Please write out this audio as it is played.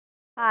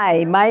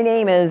Hi, my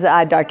name is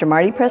Dr.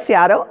 Marty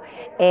Preciado,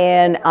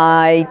 and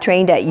I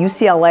trained at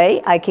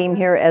UCLA. I came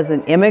here as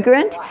an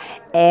immigrant,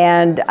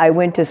 and I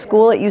went to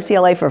school at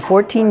UCLA for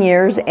 14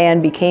 years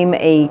and became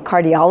a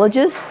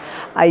cardiologist.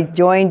 I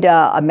joined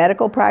a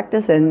medical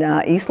practice in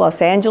East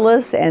Los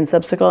Angeles and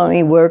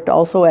subsequently worked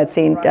also at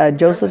St.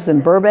 Joseph's in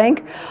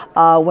Burbank.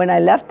 When I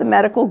left the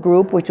medical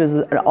group, which was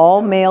an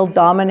all-male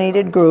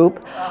dominated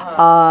group,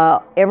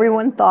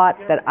 everyone thought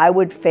that I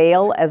would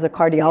fail as a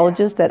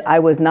cardiologist, that I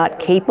was not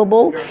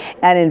capable.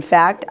 And in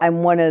fact,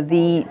 I'm one of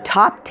the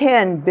top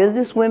 10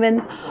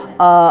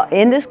 businesswomen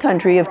in this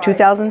country of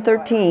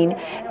 2013,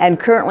 and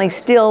currently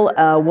still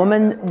a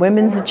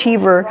Women's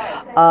Achiever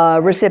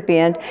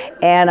recipient.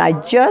 And I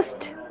just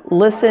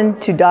listened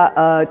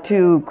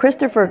to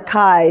Christopher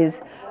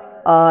Kai's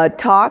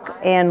talk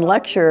and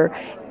lecture,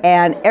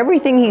 and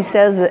everything he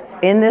says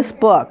in this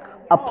book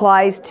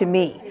applies to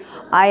me.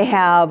 I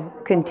have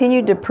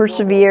continued to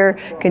persevere,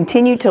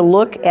 continue to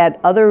look at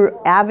other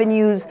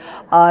avenues,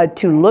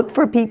 to look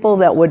for people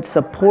that would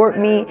support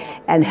me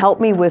and help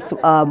me with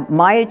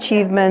my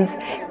achievements,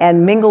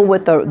 and mingle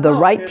with the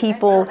right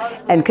people,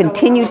 and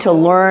continue to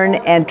learn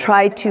and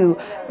try to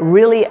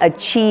really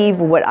achieve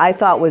what I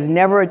thought was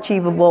never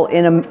achievable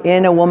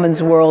in a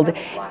woman's world.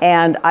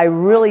 And I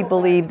really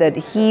believe that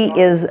he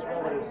is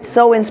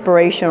so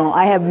inspirational.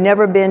 I have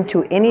never been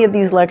to any of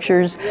these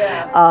lectures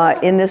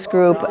in this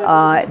group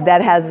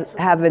that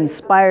have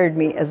inspired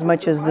me as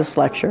much as this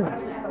lecture.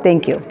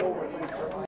 Thank you.